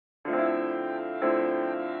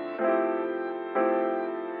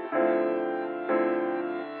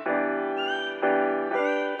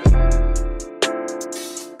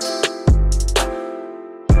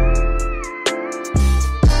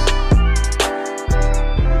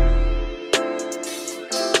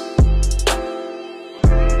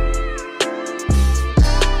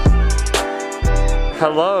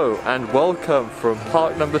Hello and welcome from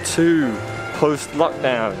park number 2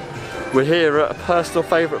 post-lockdown. We're here at a personal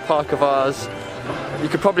favourite park of ours. You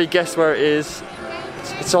could probably guess where it is.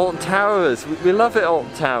 It's Alton Towers. We love it,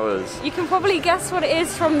 Alton Towers. You can probably guess what it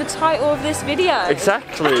is from the title of this video.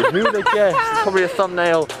 Exactly. Who would have guessed? It's probably a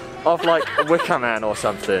thumbnail of like a Wicker Man or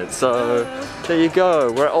something. So there you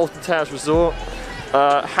go. We're at Alton Towers Resort.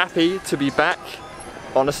 Happy to be back.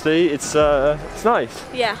 Honestly, it's nice.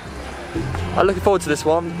 Yeah. I'm looking forward to this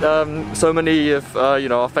one. So many of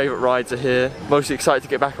our favourite rides are here. Mostly excited to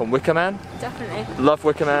get back on Wicker Man. Definitely. Love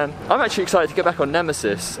Wicker Man. I'm actually excited to get back on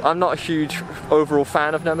Nemesis. I'm not a huge overall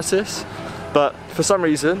fan of Nemesis, but for some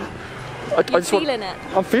reason, I'm feeling it.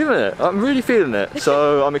 I'm feeling it. I'm really feeling it.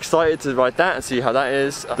 So I'm excited to ride that and see how that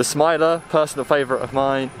is. The Smiler, personal favourite of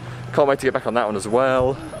mine. Can't wait to get back on that one as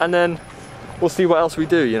well. And then we'll see what else we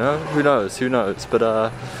do. You know, who knows? Who knows?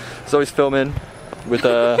 But Zoe's filming with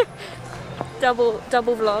double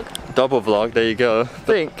vlog. Double vlog, there you go. I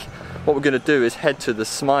think what we're gonna do is head to the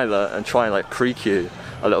Smiler and try and like pre-queue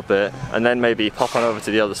a little bit and then maybe pop on over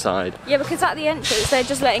to the other side. Yeah, because at the entrance they're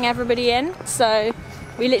just letting everybody in, so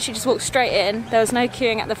we literally just walked straight in. There was no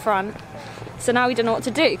queuing at the front. So now we don't know what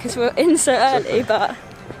to do because we're in so early, but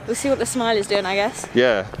we'll see what the Smiler's doing, I guess.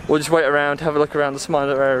 Yeah, we'll just wait around, have a look around the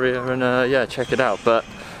Smiler area and yeah, check it out. But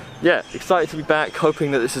yeah, excited to be back,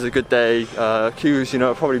 hoping that this is a good day. Queues,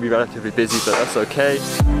 will probably be relatively busy, but that's okay.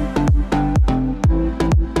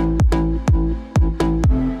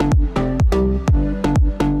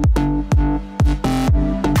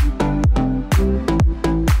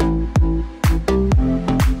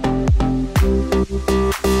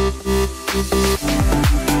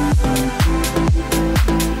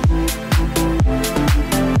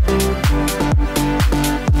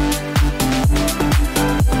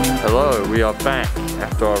 We are back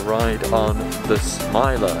after our ride on the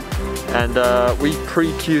Smiler, and we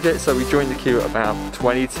pre-queued it, so we joined the queue at about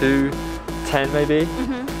 22:10 maybe.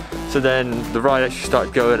 So then the ride actually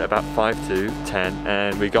started going at about 5 to 10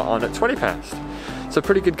 and we got on at 20 past. So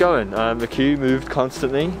pretty good going. The queue moved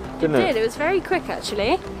constantly, didn't it? It did, it was very quick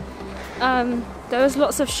actually. There was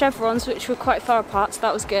lots of chevrons which were quite far apart, so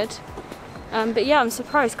that was good. But yeah, I'm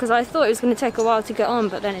surprised because I thought it was going to take a while to get on,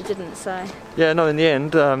 but then it didn't, so... Yeah, no, in the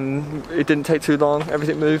end, it didn't take too long.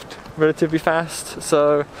 Everything moved relatively fast,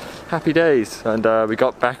 so happy days. And we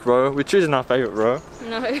got back row, which isn't our favourite row.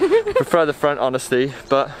 No. Prefer the front, honestly,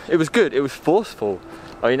 but it was good. It was forceful.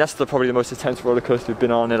 I mean, that's probably the most intense roller coaster we've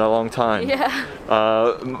been on in a long time. Yeah.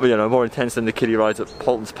 More intense than the kiddie rides at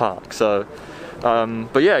Paulton's Park, so...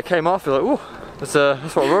 but yeah, it came off, like, ooh, that's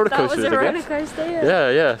what a roller coaster is, I guess. That was a roller coaster, yeah.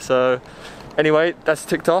 Yeah, so... Anyway, that's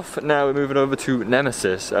ticked off. Now we're moving over to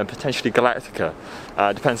Nemesis and potentially Galactica.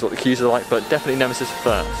 Depends what the queues are like, but definitely Nemesis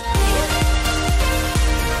first.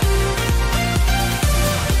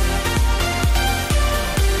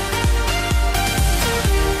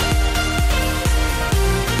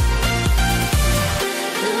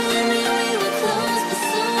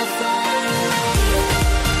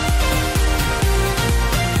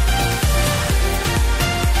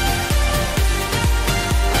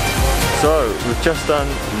 So, we've just done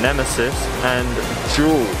Nemesis and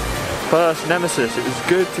Jewel. First Nemesis, it was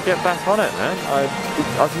good to get back on it, man.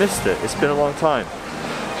 I've missed it, it's been a long time.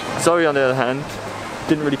 Zoe, on the other hand,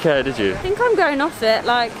 didn't really care, did you? I think I'm going off it,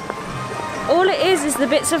 like, all it is the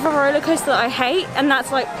bits of a roller coaster that I hate, and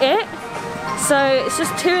that's like it. So it's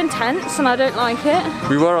just too intense and I don't like it.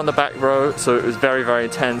 We were on the back row, so it was very, very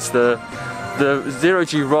intense. The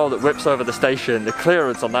 0G roll that whips over the station, the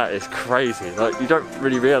clearance on that is crazy. Like, you don't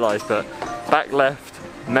really realise, but back left,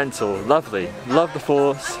 mental, lovely. Love the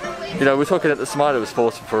force. We're talking that the Smiler was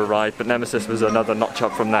forceful for a ride, but Nemesis was another notch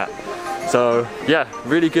up from that. So yeah,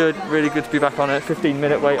 really good to be back on it.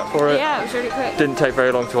 15-minute wait for it. Yeah, it was really quick. Didn't take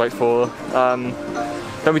very long to wait for.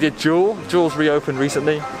 Then we did Jewel. Jewel's reopened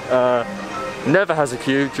recently. Never has a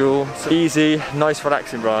queue, Jewel. Easy, nice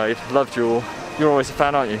relaxing ride. Love Jewel. You're always a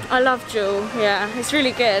fan, aren't you? I love Jewel, yeah. It's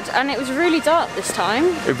really good. And it was really dark this time.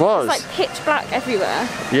 It was. It was like pitch black everywhere.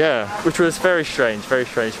 Yeah, which was very strange,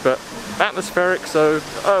 but atmospheric, so,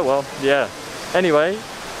 oh well, yeah. Anyway,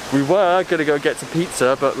 we were going to go get some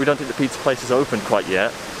pizza, but we don't think the pizza place is open quite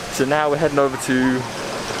yet. So now we're heading over to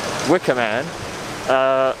Wicker Man.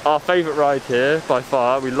 Our favourite ride here, by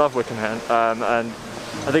far. We love Wicker Man. And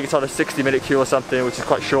I think it's on a 60-minute queue or something, which is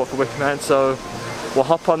quite short for Wicker Man, so we'll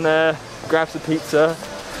hop on there, grab some pizza,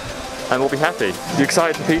 and we'll be happy. You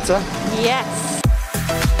excited for pizza? Yes.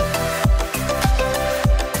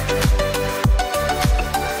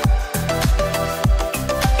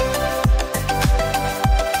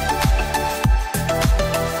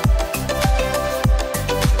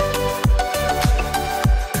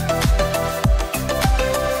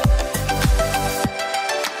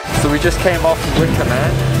 just came off of Wicker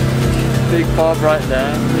Man. Big pub right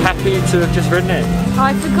there. Happy to have just ridden it.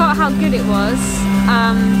 I forgot how good it was.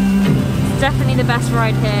 Definitely the best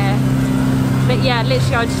ride here. But yeah,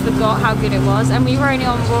 literally I just forgot how good it was. And we were only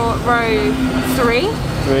on row 3.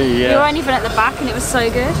 Yeah. We weren't even at the back and it was so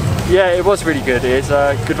good. Yeah, it was really good. It's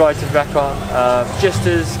a good ride to be back on. Just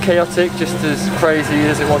as chaotic, just as crazy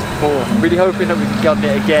as it was before. Really hoping that we can get on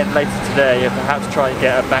it again later today and perhaps try and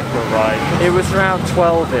get a back row ride. It was around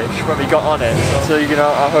 12-ish when we got on it. So, you know,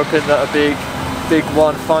 I'm hoping that a big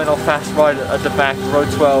one final fast ride at the back, row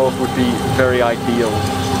 12, would be very ideal.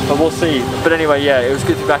 But we'll see. But anyway, yeah, it was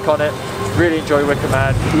good to be back on it. Really enjoy Wicker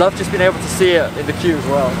Man. Love just being able to see it in the queue as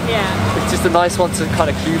well. Yeah. It's just a nice one to kind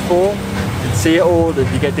of queue for. You can see it all,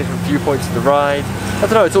 and you get different viewpoints of the ride. I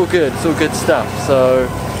don't know, it's all good. It's all good stuff. So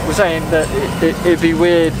we're saying that it'd be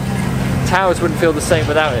weird. Towers wouldn't feel the same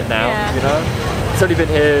without it now, yeah. You know? It's only been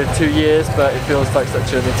here 2 years, but it feels like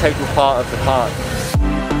such an integral part of the park.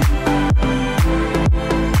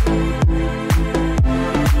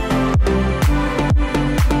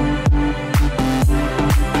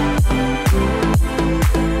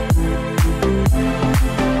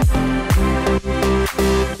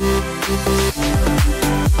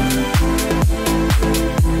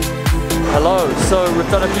 Hello, so we've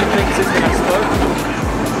done a few things since we last spoke.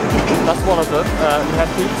 That's one of them. We had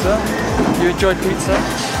pizza. You enjoyed pizza?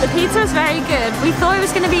 The pizza was very good. We thought it was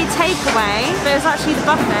going to be takeaway, but it was actually the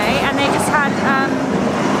buffet, and they just had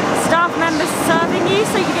staff members serving you,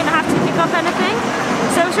 so you didn't have to pick up anything.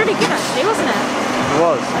 So it was really good actually, wasn't it? It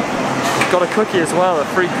was. Got a cookie as well, a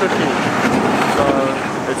free cookie. So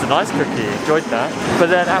it's a nice cookie, enjoyed that. But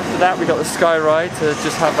then after that we got the sky ride to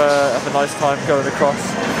just have a nice time going across.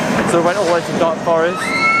 So we went all the way to Dark Forest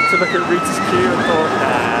to look at Rita's queue and thought,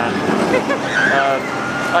 nah.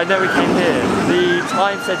 I know we came here. The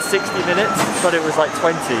time said 60 minutes, but it was like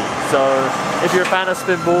 20. So if you're a fan of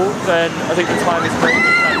Spinball, then I think the time is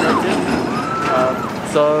perfectly calculated.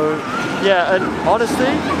 So yeah, and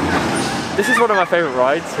honestly, this is one of my favourite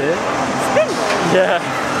rides here. Spinball? Yeah.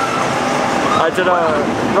 I don't know,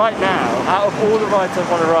 right now, out of all the rides I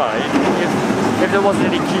want to ride, if there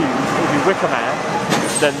wasn't any queues, it would be Wicker Man,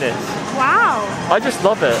 then this. Wow. I just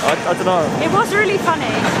love it, I don't know. It was really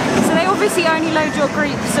funny. So they obviously only load your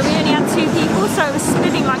group, so we only had 2 people, so it was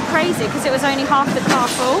spinning like crazy because it was only half the car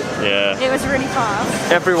full. Yeah. It was really fast.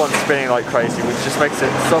 Everyone's spinning like crazy, which just makes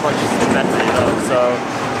it so much better, you know, so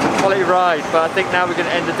quality ride. But I think now we're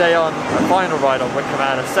going to end the day on a final ride on Wicker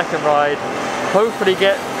Man, a second ride. Hopefully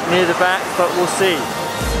get near the back, but we'll see.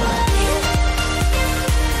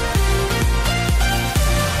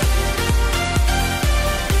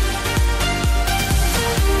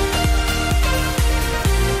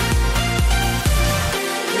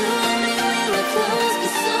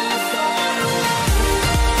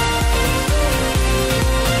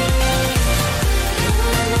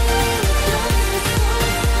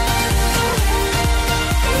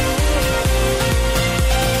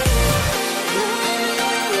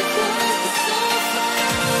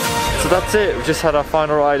 That's it, we just had our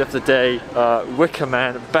final ride of the day, Wicker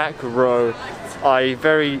Man, back row. I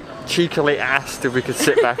very cheekily asked if we could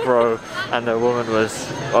sit back row, and the woman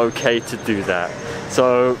was okay to do that.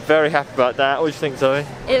 So, very happy about that. What do you think, Zoe?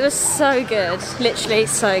 It was so good, literally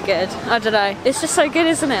so good. I don't know, it's just so good,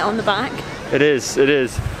 isn't it, on the back? It is, it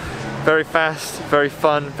is. Very fast, very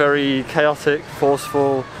fun, very chaotic,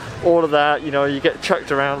 forceful, all of that, you know, you get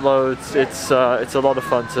chucked around loads. It's a lot of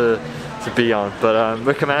fun to be on. But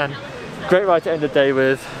Wicker Man, great ride to end the day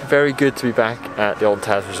with. Very good to be back at the Alton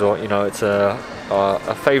Towers Resort. You know, it's a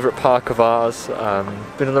favourite park of ours.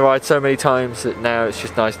 Been on the ride so many times that now it's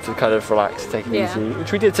just nice to kind of relax, take it easy.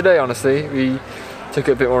 Which we did today, honestly. We took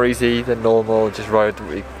it a bit more easy than normal, just rode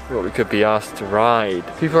what we could be asked to ride.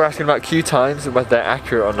 People are asking about queue times and whether they're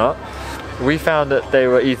accurate or not. We found that they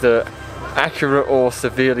were either accurate or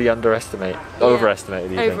severely overestimated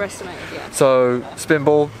even. Overestimated, yeah. So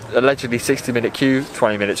Spinball, allegedly 60-minute queue,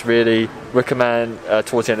 20 minutes really. Wicker Man,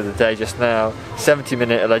 towards the end of the day just now,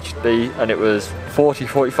 70-minute allegedly, and it was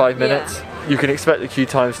 40-45 minutes. Yeah. You can expect the queue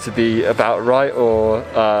times to be about right or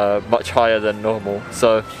much higher than normal.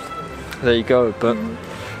 So there you go. But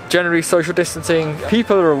generally social distancing,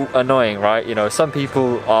 people are annoying, right? You know, some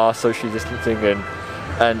people are socially distancing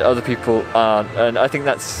and other people aren't, and I think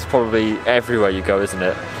that's probably everywhere you go, isn't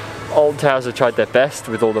it? Alton Towers have tried their best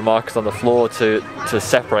with all the markers on the floor to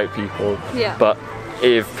separate people, but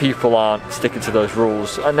if people aren't sticking to those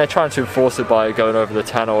rules, and they're trying to enforce it by going over the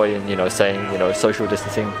tannoy and, you know, saying, you know, social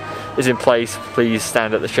distancing is in place, please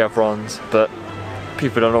stand at the chevrons, but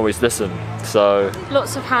people don't always listen. So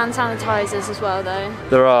lots of hand sanitizers as well, though.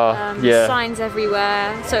 There are, yeah. Signs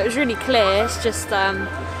everywhere, so it was really clear. It's just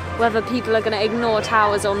whether people are going to ignore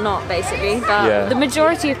towers or not, basically. But the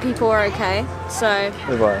majority of people are okay. So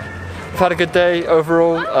they were. We've had a good day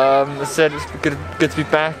overall. As I said, it's good to be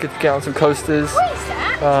back. Good to get on some coasters.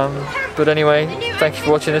 But anyway, thank you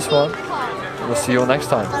for watching this one. We'll see you all next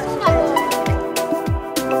time.